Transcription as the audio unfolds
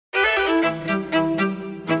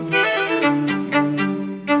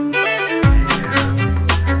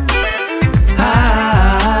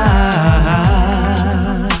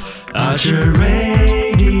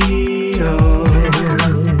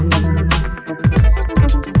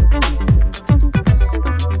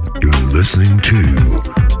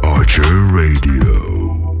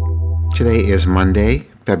is Monday,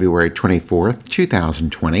 February 24th,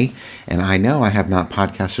 2020, and I know I have not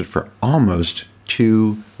podcasted for almost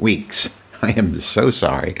 2 weeks. I am so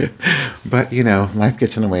sorry. But, life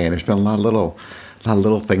gets in the way, and there's been a lot of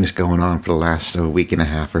little things going on for the last week and a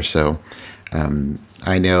half or so.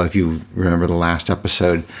 I know if you remember the last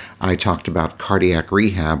episode, I talked about cardiac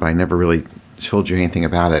rehab, but I never really told you anything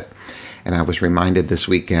about it. And I was reminded this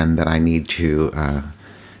weekend that I need to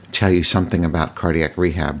tell you something about cardiac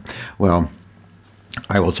rehab. Well,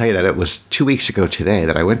 I will tell you that it was 2 weeks ago today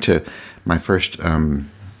that I went to my first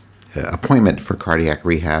appointment for cardiac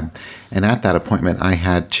rehab. And at that appointment, I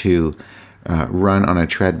had to run on a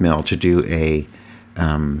treadmill to do a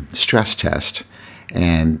stress test.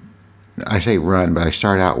 And I say run, but I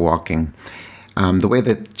start out walking. The way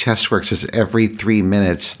the test works is every 3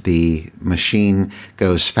 minutes, the machine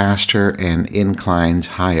goes faster and inclines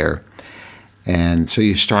higher. And so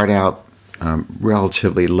you start out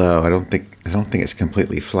relatively low. I don't think it's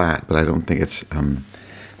completely flat, but I don't think it's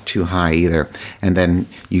too high either. And then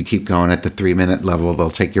you keep going at the 3 minute level. They'll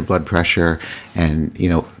take your blood pressure, and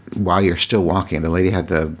while you're still walking, the lady had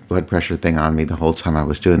the blood pressure thing on me the whole time I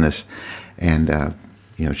was doing this, and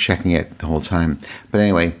checking it the whole time. But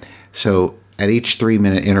anyway, so at each 3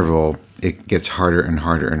 minute interval, it gets harder and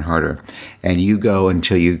harder and harder, and you go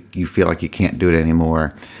until you feel like you can't do it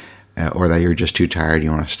anymore. Or that you're just too tired, you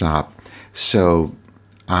want to stop. So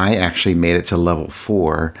I actually made it to level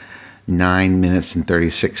 4, 9 minutes and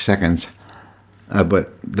 36 seconds.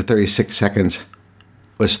 But the 36 seconds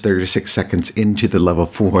was 36 seconds into the level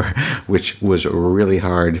 4, which was really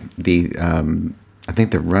hard. I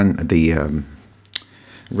think the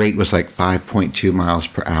rate was like 5.2 miles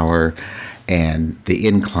per hour, and the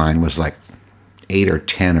incline was like 8 or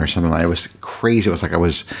 10 or something like that. It was crazy. It was like I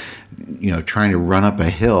was, trying to run up a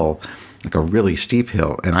hill, like a really steep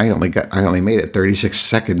hill, and I only made it 36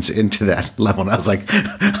 seconds into that level, and I was like,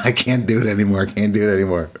 I can't do it anymore.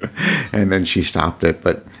 And then she stopped it.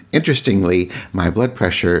 But interestingly, my blood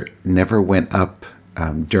pressure never went up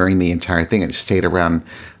during the entire thing. It stayed around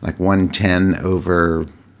like 110 over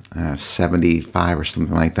 75 or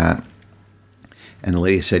something like that. And the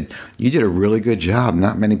lady said, "You did a really good job.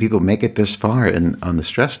 Not many people make it this far on the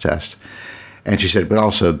stress test." And she said, "But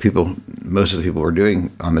also, most of the people we're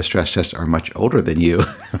doing on the stress test are much older than you,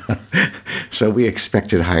 so we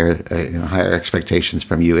expected higher expectations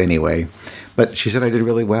from you anyway." But she said I did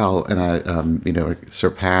really well, and I,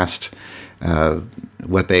 surpassed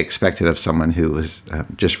what they expected of someone who was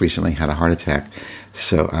just recently had a heart attack.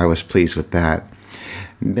 So I was pleased with that.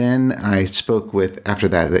 Then I spoke with after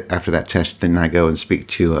that test. Then I go and speak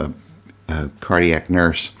to a cardiac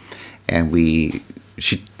nurse, and we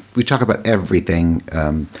talk about everything: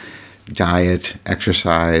 diet,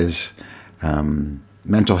 exercise,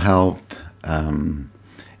 mental health,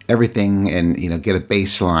 everything, and get a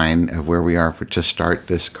baseline of where we are to start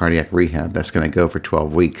this cardiac rehab that's going to go for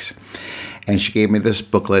 12 weeks. And she gave me this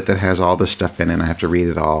booklet that has all this stuff in it, and I have to read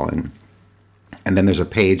it all. And then there's a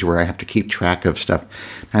page where I have to keep track of stuff.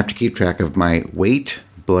 I have to keep track of my weight,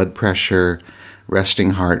 blood pressure,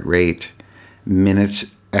 resting heart rate, minutes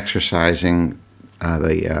exercising,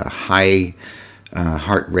 the high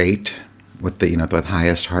heart rate, with the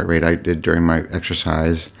highest heart rate I did during my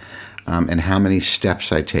exercise, and how many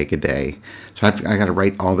steps I take a day. So I got to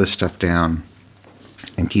write all this stuff down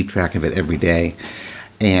and keep track of it every day.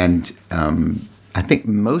 And I think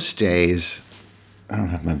most days, I don't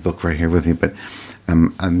have my book right here with me, but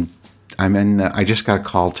I'm in. I just got a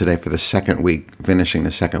call today for the second week, finishing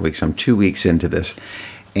the second week. So I'm 2 weeks into this,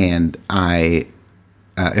 and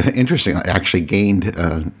interesting, I actually gained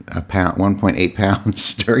a pound, 1.8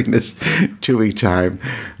 pounds during this 2 week time.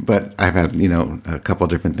 But I've had a couple of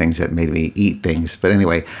different things that made me eat things. But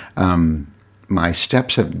anyway, my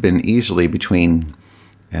steps have been easily between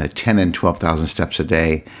 10 and 12,000 steps a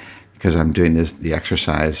day because I'm doing the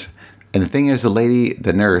exercise. And the thing is,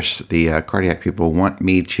 the nurse, the cardiac people want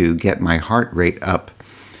me to get my heart rate up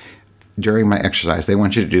during my exercise. They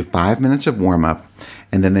want you to do 5 minutes of warm-up,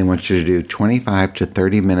 and then they want you to do 25 to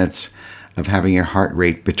 30 minutes of having your heart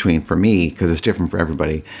rate for me, because it's different for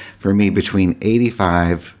everybody, for me between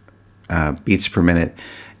 85 beats per minute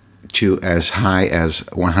to as high as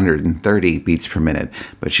 130 beats per minute.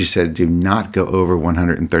 But she said do not go over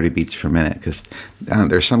 130 beats per minute, because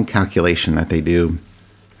there's some calculation that they do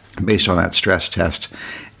based on that stress test,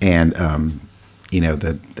 and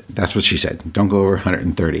that's what she said. Don't go over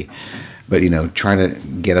 130, but try to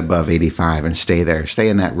get above 85 and stay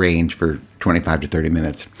in that range for 25 to 30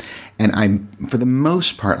 minutes. And for the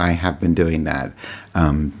most part, I have been doing that.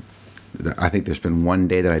 I think there's been one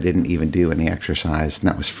day that I didn't even do any exercise, and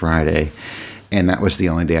that was Friday. And that was the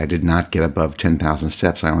only day I did not get above 10,000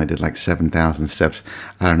 steps. I only did like 7,000 steps.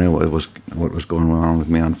 I don't know what was going on with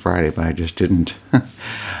me on Friday, but I just didn't.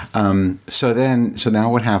 So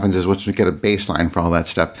now what happens is once we get a baseline for all that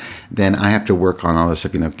stuff, then I have to work on all this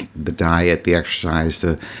stuff, the diet, the exercise,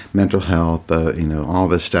 the mental health, all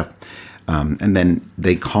this stuff. And then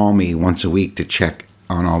they call me once a week to check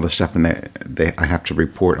on all the stuff, and I have to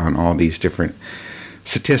report on all these different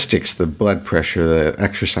statistics: the blood pressure, the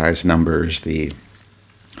exercise numbers, the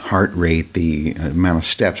heart rate, the amount of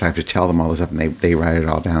steps. I have to tell them all this stuff, and they write it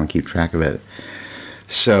all down and keep track of it.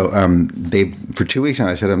 So for 2 weeks now,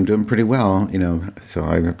 I said I'm doing pretty well, so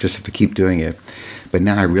I just have to keep doing it. But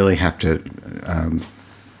now I really have to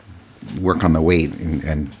work on the weight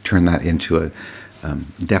and turn that into a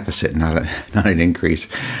deficit, not an increase.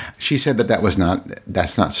 She said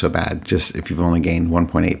that's not so bad. Just if you've only gained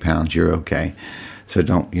 1.8 pounds, you're okay. So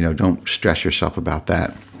don't stress yourself about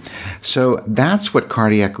that. So that's what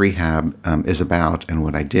cardiac rehab is about and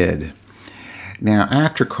what I did. Now,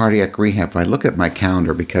 after cardiac rehab, if I look at my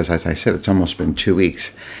calendar, because as I said, it's almost been 2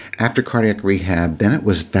 weeks. After cardiac rehab, then it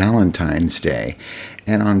was Valentine's Day.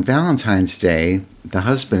 And on Valentine's Day, the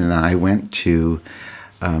husband and I went to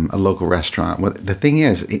a local restaurant. Well, the thing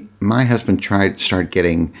is, my husband started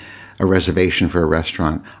getting a reservation for a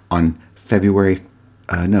restaurant on February.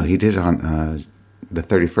 No, he did it on the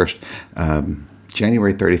 31st,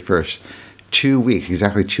 January 31st. 2 weeks,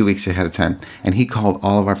 exactly 2 weeks ahead of time. And he called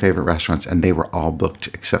all of our favorite restaurants, and they were all booked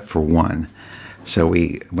except for one. So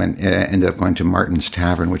we ended up going to Martin's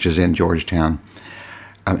Tavern, which is in Georgetown.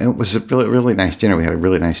 It was a really, really nice dinner. We had a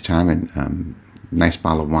really nice time, and nice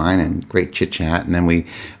bottle of wine and great chit chat. And then we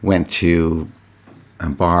went to a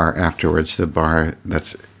bar afterwards, the bar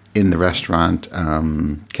that's in the restaurant,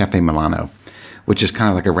 Cafe Milano, which is kind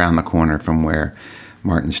of like around the corner from where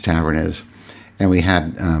Martin's Tavern is. And we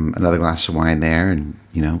had another glass of wine there, and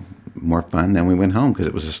more fun. Then we went home because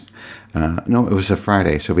it was it was a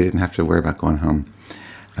Friday, so we didn't have to worry about going home.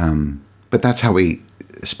 But that's how we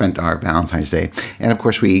spent our Valentine's Day. And of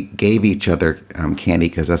course, we gave each other candy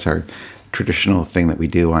because that's our traditional thing that we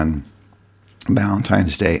do on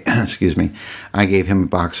Valentine's Day. Excuse me. I gave him a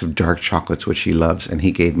box of dark chocolates, which he loves, and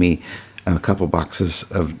he gave me a couple boxes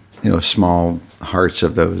of small hearts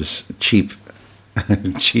of those cheap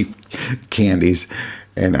candies,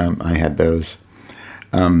 and I had those.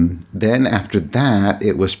 Then after that,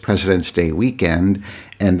 it was President's Day weekend,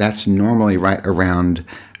 and that's normally right around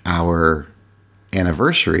our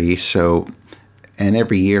anniversary. So, and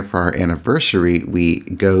every year for our anniversary, we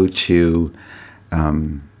go to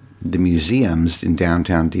the museums in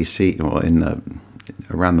downtown DC,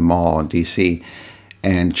 around the mall in DC,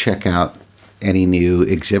 and check out any new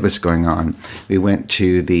exhibits going on. We went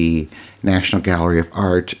to the National Gallery of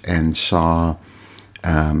Art and saw,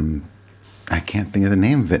 I can't think of the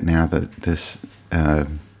name of it now,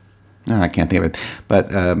 I can't think of it,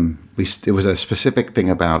 but it was a specific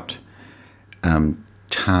thing about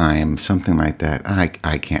time, something like that.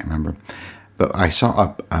 I can't remember. But I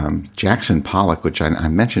saw Jackson Pollock, which I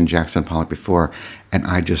mentioned Jackson Pollock before, and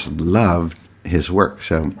I just loved his work.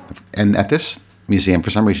 So, and at this museum, for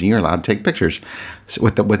some reason, you're allowed to take pictures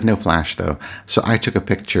with no flash, though. So I took a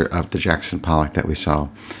picture of the Jackson Pollock that we saw,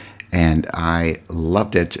 and I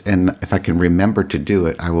loved it. And if I can remember to do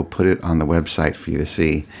it, I will put it on the website for you to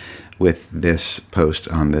see with this post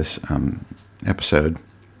on this episode.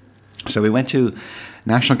 So we went to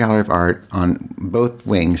National Gallery of Art on both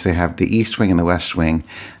wings. They have the East Wing and the West Wing.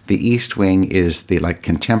 The East Wing is the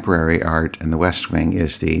contemporary art, and the West Wing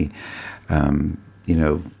is the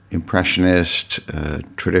Impressionist,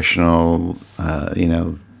 traditional,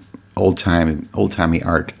 old-timey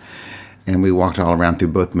art. And we walked all around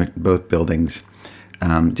through both buildings.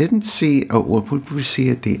 Didn't see. Oh, what did we see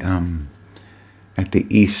at the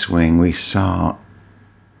East Wing? We saw.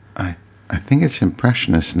 I think it's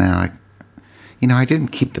Impressionist now. I didn't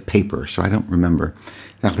keep the paper, so I don't remember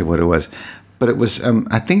exactly what it was. But it was.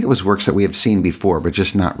 I think it was works that we have seen before, but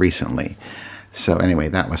just not recently. So anyway,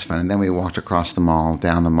 that was fun. And then we walked across the mall,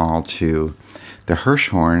 down the mall to the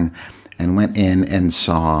Hirshhorn, and went in and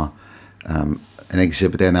saw an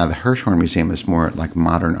exhibit there. Now, the Hirshhorn Museum is more like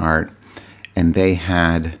modern art, and they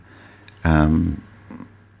had,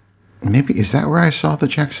 maybe, is that where I saw the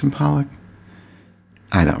Jackson Pollock?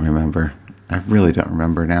 I don't remember. I really don't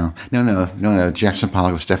remember now. No. Jackson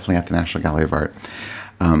Pollock was definitely at the National Gallery of Art.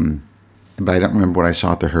 But I don't remember what I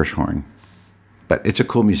saw at the Hirshhorn. But it's a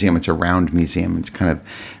cool museum. It's a round museum. It kind of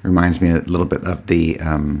reminds me a little bit of the,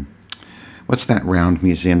 what's that round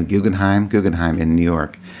museum? Guggenheim in New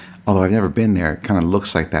York. Although I've never been there, it kind of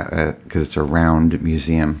looks like that because it's a round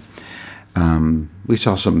museum. We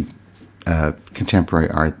saw some contemporary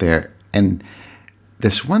art there. And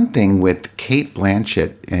this one thing with Cate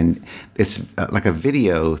Blanchett, and it's like a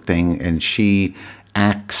video thing, and she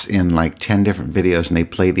acts in like 10 different videos, and they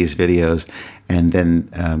play these videos, and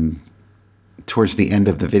then towards the end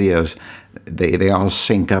of the videos, they all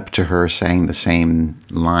sync up to her saying the same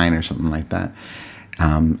line or something like that.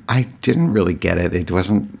 I didn't really get it. It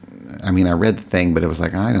wasn't, I mean, I read the thing, but it was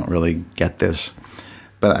like, I don't really get this.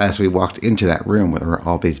 But as we walked into that room where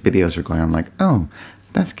all these videos were going, I'm like, oh,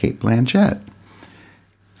 that's Cate Blanchett.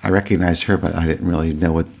 I recognized her, but I didn't really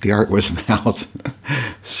know what the art was about.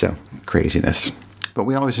 So, craziness. But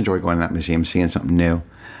we always enjoy going to that museum, seeing something new.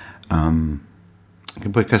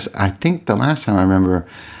 Because I think the last time I remember,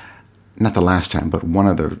 not the last time, but one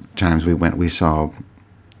of the times we went, we saw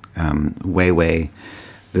Weiwei,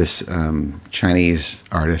 this Chinese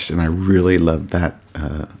artist, and I really loved that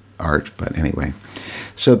art. But anyway,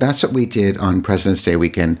 so that's what we did on President's Day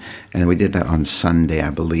weekend, and we did that on Sunday,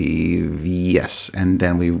 I believe. Yes, and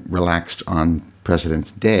then we relaxed on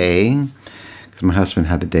President's Day because my husband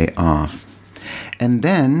had the day off. And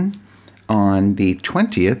then on the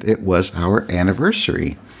 20th, it was our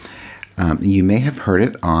anniversary. You may have heard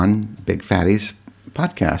it on Big Fatty's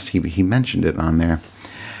podcast. He mentioned it on there.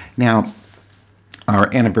 Now,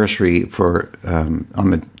 our anniversary for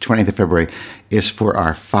on the 20th of February is for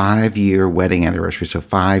our 5-year wedding anniversary. So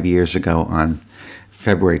 5 years ago on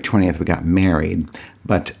February 20th, we got married.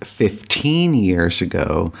 But 15 years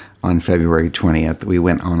ago on February 20th, we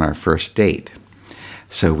went on our first date.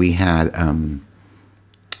 So we had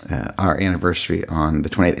our anniversary on the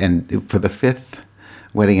 20th. And for the 5th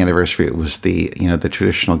wedding anniversary, it was the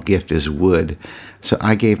traditional gift is wood. So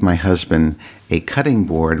I gave my husband a cutting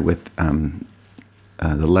board with the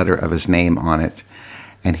letter of his name on it.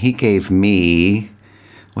 And he gave me,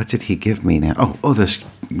 what did he give me now? Oh, this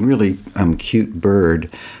really cute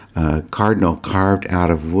bird, cardinal carved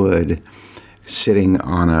out of wood, sitting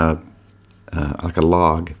on like a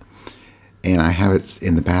log. And I have it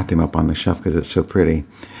in the bathroom up on the shelf because it's so pretty.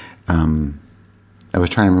 I was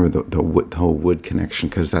trying to remember the whole wood connection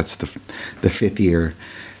because that's the 5th year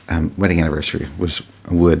wedding anniversary was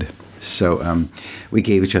wood. So we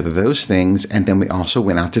gave each other those things, and then we also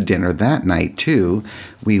went out to dinner that night too.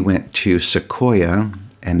 We went to Sequoia,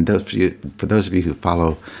 and for those of you who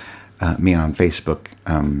follow me on Facebook,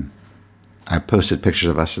 I posted pictures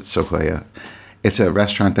of us at Sequoia. It's a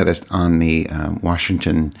restaurant that is on the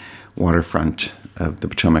Washington waterfront of the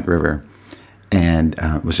Potomac River, and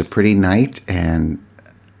it was a pretty night, and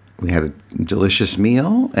we had a delicious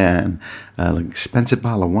meal and an expensive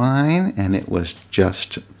bottle of wine, and it was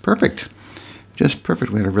just perfect. Just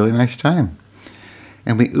perfect. We had a really nice time.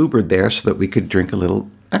 And we Ubered there so that we could drink a little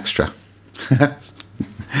extra.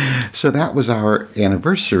 So that was our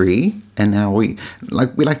anniversary, and now we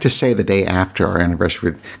like to say the day after our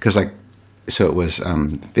anniversary, because so it was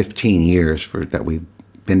 15 years that we've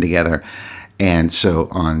been together, and so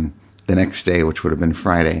on the next day, which would have been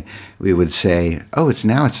Friday, we would say, oh, it's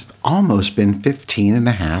almost been 15 and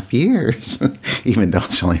a half years, even though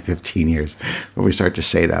it's only 15 years. But we start to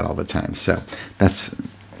say that all the time. So that's,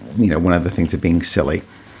 one of the things of being silly.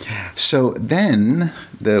 So then,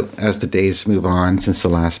 as the days move on since the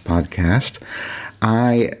last podcast,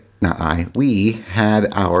 we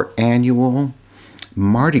had our annual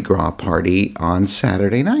Mardi Gras party on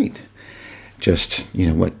Saturday night. Just,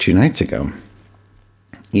 2 nights ago.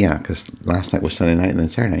 Yeah, because last night was Sunday night and then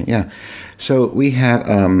Saturday night. Yeah. So we had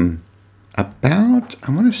about,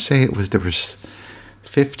 I want to say there was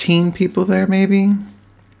 15 people there, maybe?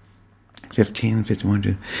 15, 51,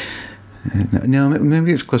 2. No,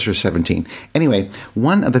 maybe it was closer to 17. Anyway,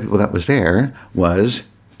 one of the people that was there was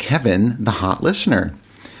Kevin, the hot listener.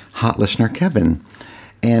 Hot listener Kevin.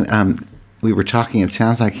 And we were talking, it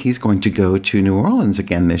sounds like he's going to go to New Orleans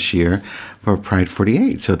again this year for Pride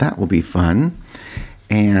 48. So that will be fun.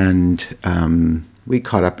 And we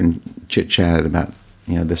caught up and chit-chatted about,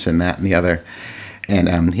 this and that and the other.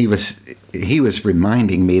 And he was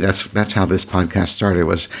reminding me, that's how this podcast started,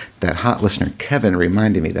 was that hot listener Kevin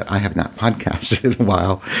reminded me that I have not podcasted in a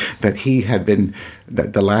while, that he had been,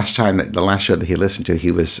 that the last show that he listened to,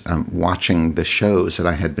 he was watching the shows that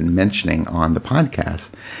I had been mentioning on the podcast,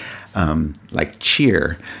 like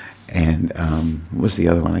Cheer, and what was the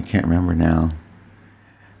other one? I can't remember now.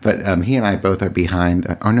 But he and I both are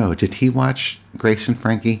behind. Or no, did he watch Grace and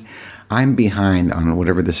Frankie? I'm behind on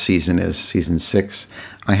whatever the season is, season 6.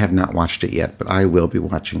 I have not watched it yet, but I will be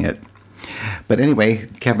watching it. But anyway,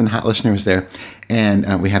 Kevin, hot listener, was there,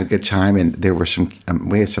 and we had a good time. And there were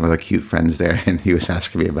we had some other cute friends there, and he was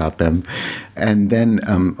asking me about them. And then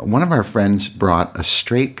one of our friends brought a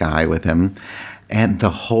straight guy with him, And the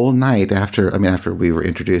whole night after we were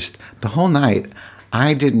introduced, the whole night,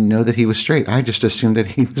 I didn't know that he was straight. I just assumed that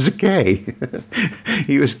he was gay.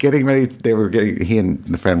 He was getting ready. He and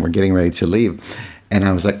the friend were getting ready to leave. And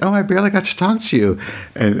I was like, oh, I barely got to talk to you.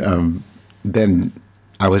 And then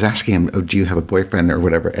I was asking him, oh, do you have a boyfriend or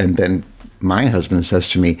whatever? And then my husband says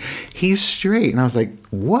to me, he's straight. And I was like,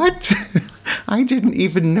 what? I didn't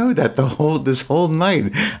even know that this whole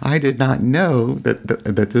night. I did not know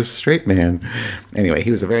that this straight man. Anyway,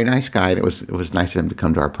 he was a very nice guy. And it was nice of him to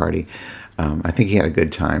come to our party. I think he had a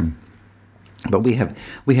good time. But we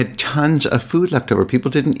had tons of food left over. People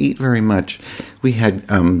didn't eat very much. We had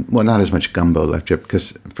not as much gumbo left over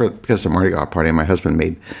because of the Mardi Gras party. My husband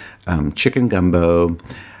made chicken gumbo,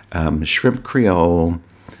 shrimp Creole.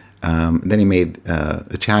 Then he made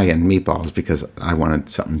Italian meatballs because I wanted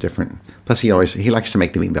something different. Plus, he likes to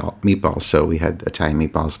make the meatballs, so we had Italian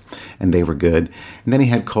meatballs, and they were good. And then he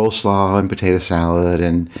had coleslaw and potato salad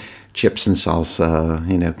and chips and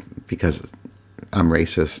salsa. Because I'm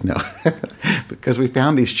racist. No, because we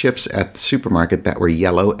found these chips at the supermarket that were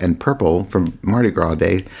yellow and purple from Mardi Gras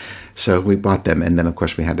Day. So we bought them, and then, of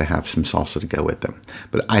course, we had to have some salsa to go with them.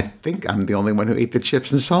 But I think I'm the only one who ate the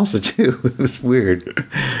chips and salsa, too. It was weird.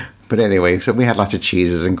 But anyway, so we had lots of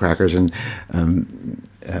cheeses and crackers and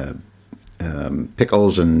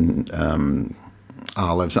pickles and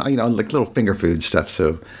olives, like little finger food stuff.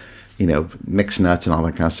 So, mixed nuts and all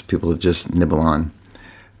that kind of stuff people to just nibble on.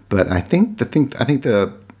 But I think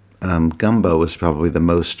the gumbo was probably the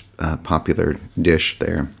most popular dish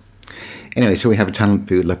there. Anyway, so we have a ton of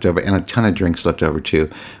food left over and a ton of drinks left over too.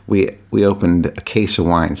 We opened a case of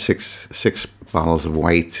wine, six bottles of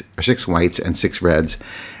white, or 6 whites and 6 reds,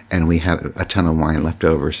 and we had a ton of wine left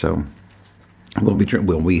over. So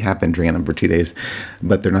we have been drinking them for 2 days,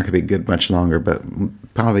 but they're not going to be good much longer. But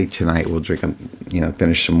probably tonight we'll drink them,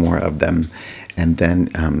 finish some more of them, and then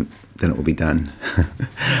it will be done.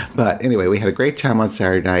 But anyway, we had a great time on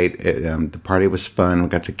Saturday night. The party was fun. We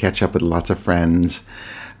got to catch up with lots of friends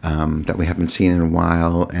that we haven't seen in a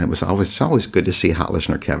while, and it's always good to see hot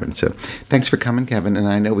listener Kevin. So thanks for coming, Kevin. And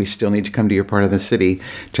I know we still need to come to your part of the city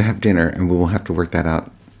to have dinner, and we will have to work that out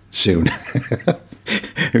soon.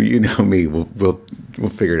 You know me, we'll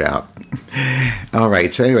figure it out. All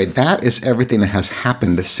right. So anyway, that is everything that has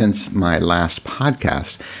happened since my last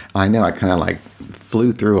podcast. I know I kind of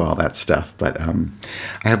flew through all that stuff, but I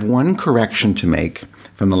have one correction to make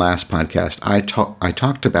from the last podcast. I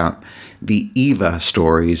talked about the Eva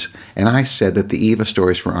stories, and I said that the Eva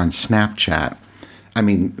stories were on Snapchat.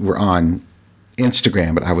 Were on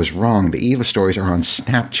Instagram, but I was wrong. The Eva stories are on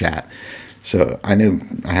Snapchat. So I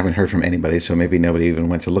haven't heard from anybody, so maybe nobody even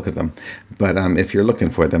went to look at them. But if you're looking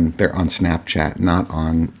for them, they're on Snapchat, not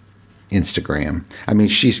on Instagram.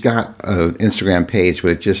 She's got an Instagram page,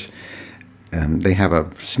 but it just... they have a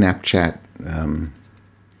Snapchat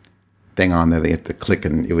thing on there. They have to click,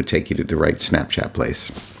 and it would take you to the right Snapchat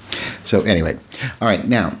place. So anyway, all right.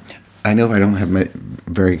 Now, I know I don't have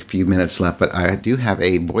very few minutes left, but I do have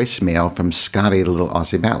a voicemail from Scotty, the little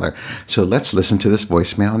Aussie battler. So let's listen to this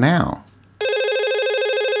voicemail now.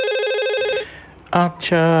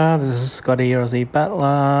 Archer, this is Scotty, Aussie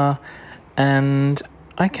battler, and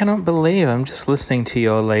I cannot believe I'm just listening to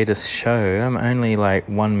your latest show. I'm only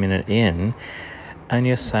 1 minute in, and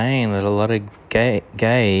you're saying that a lot of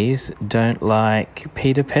gays don't like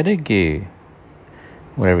Peter Pettigrew,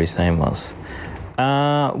 whatever his name was.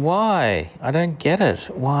 Why? I don't get it.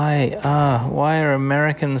 Why are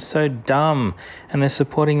Americans so dumb and they're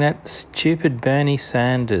supporting that stupid Bernie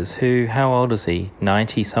Sanders, who, how old is he?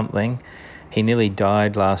 90-something? He nearly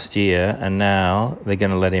died last year, and now they're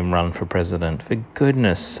going to let him run for president. For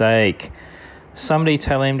goodness sake. Somebody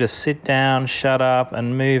tell him to sit down, shut up,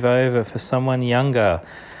 and move over for someone younger,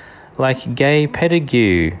 like Gay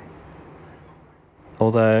Pettigrew.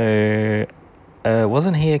 Although,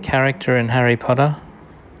 wasn't he a character in Harry Potter?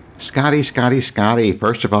 Scotty.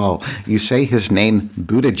 First of all, you say his name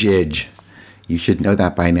Buttigieg. You should know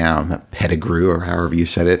that by now, not Pettigrew or however you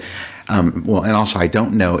said it. And also I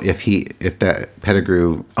don't know if that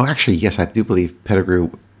Pettigrew. Oh, actually, yes, I do believe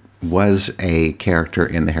Pettigrew was a character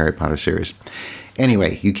in the Harry Potter series.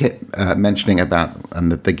 Anyway, you kept mentioning about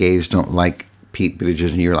that the gays don't like Pete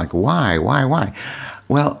Buttigieg, and you're like, why?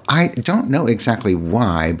 Well, I don't know exactly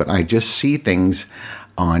why, but I just see things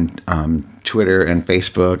on Twitter and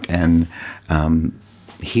Facebook and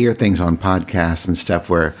hear things on podcasts and stuff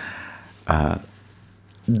where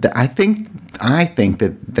I think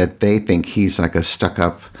that they think he's like a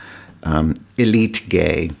stuck-up elite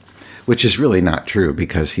gay, which is really not true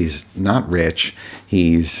because he's not rich.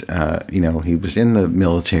 He's, he was in the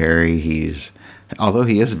military. Although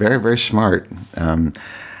he is very, very smart.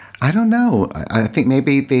 I don't know. I think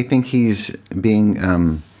maybe they think he's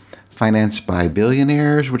being financed by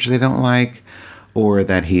billionaires, which they don't like, or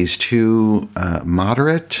that he's too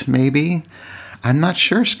moderate, maybe. I'm not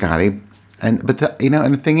sure, Scotty. And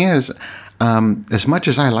the thing is, as much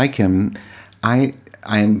as I like him,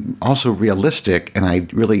 I'm also realistic, and I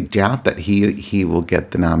really doubt that he will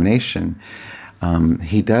get the nomination.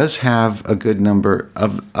 He does have a good number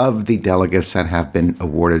of the delegates that have been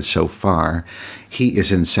awarded so far. He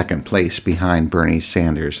is in second place behind Bernie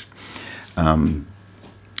Sanders. And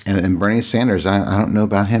Bernie Sanders, I don't know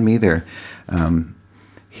about him either.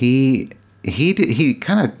 He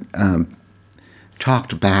kind of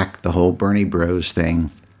talked back the whole Bernie Bros thing.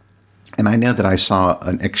 And I know that I saw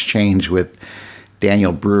an exchange with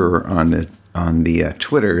Daniel Brewer on the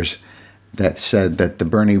Twitters that said that the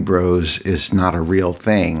Bernie Bros is not a real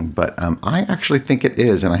thing, but I actually think it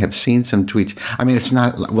is, and I have seen some tweets. I mean, it's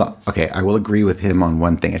not, well, okay, I will agree with him on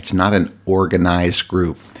one thing. It's not an organized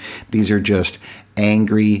group. These are just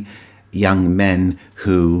angry young men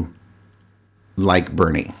who like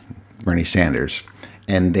Bernie Sanders,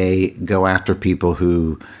 and they go after people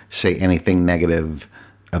who say anything negative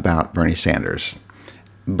about Bernie Sanders.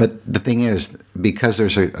 But the thing is, because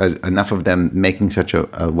there's enough of them making such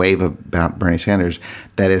a wave about Bernie Sanders,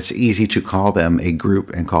 that it's easy to call them a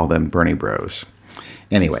group and call them Bernie Bros.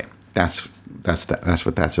 Anyway, that's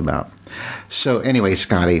what that's about. So anyway,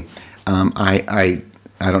 Scotty, I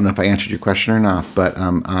don't know if I answered your question or not, but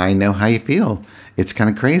I know how you feel. It's kind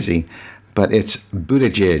of crazy, but it's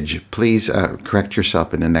Buttigieg. Please correct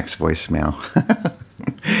yourself in the next voicemail.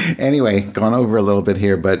 Anyway, gone over a little bit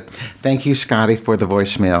here, but thank you, Scotty, for the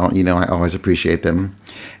voicemail. I always appreciate them.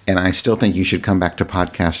 And I still think you should come back to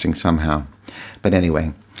podcasting somehow. But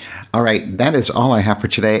anyway, all right, that is all I have for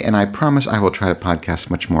today. And I promise I will try to podcast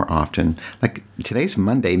much more often. Like today's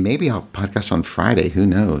Monday, maybe I'll podcast on Friday. Who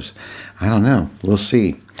knows? I don't know. We'll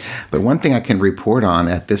see. But one thing I can report on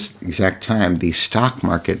at this exact time, the stock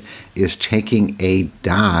market is taking a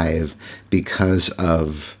dive because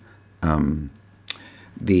of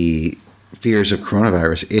the fears of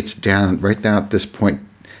coronavirus. It's down right now at this point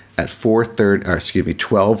at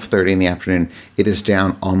 12:30 in the afternoon. It is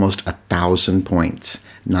down almost 1,000 points,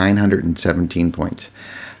 917 points.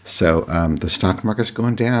 So the stock market's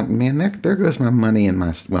going down. Man, there goes my money and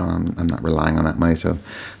I'm not relying on that money, so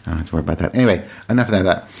I don't have to worry about that. Anyway, enough of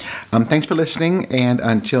that. Thanks for listening, and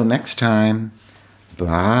until next time,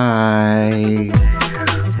 bye.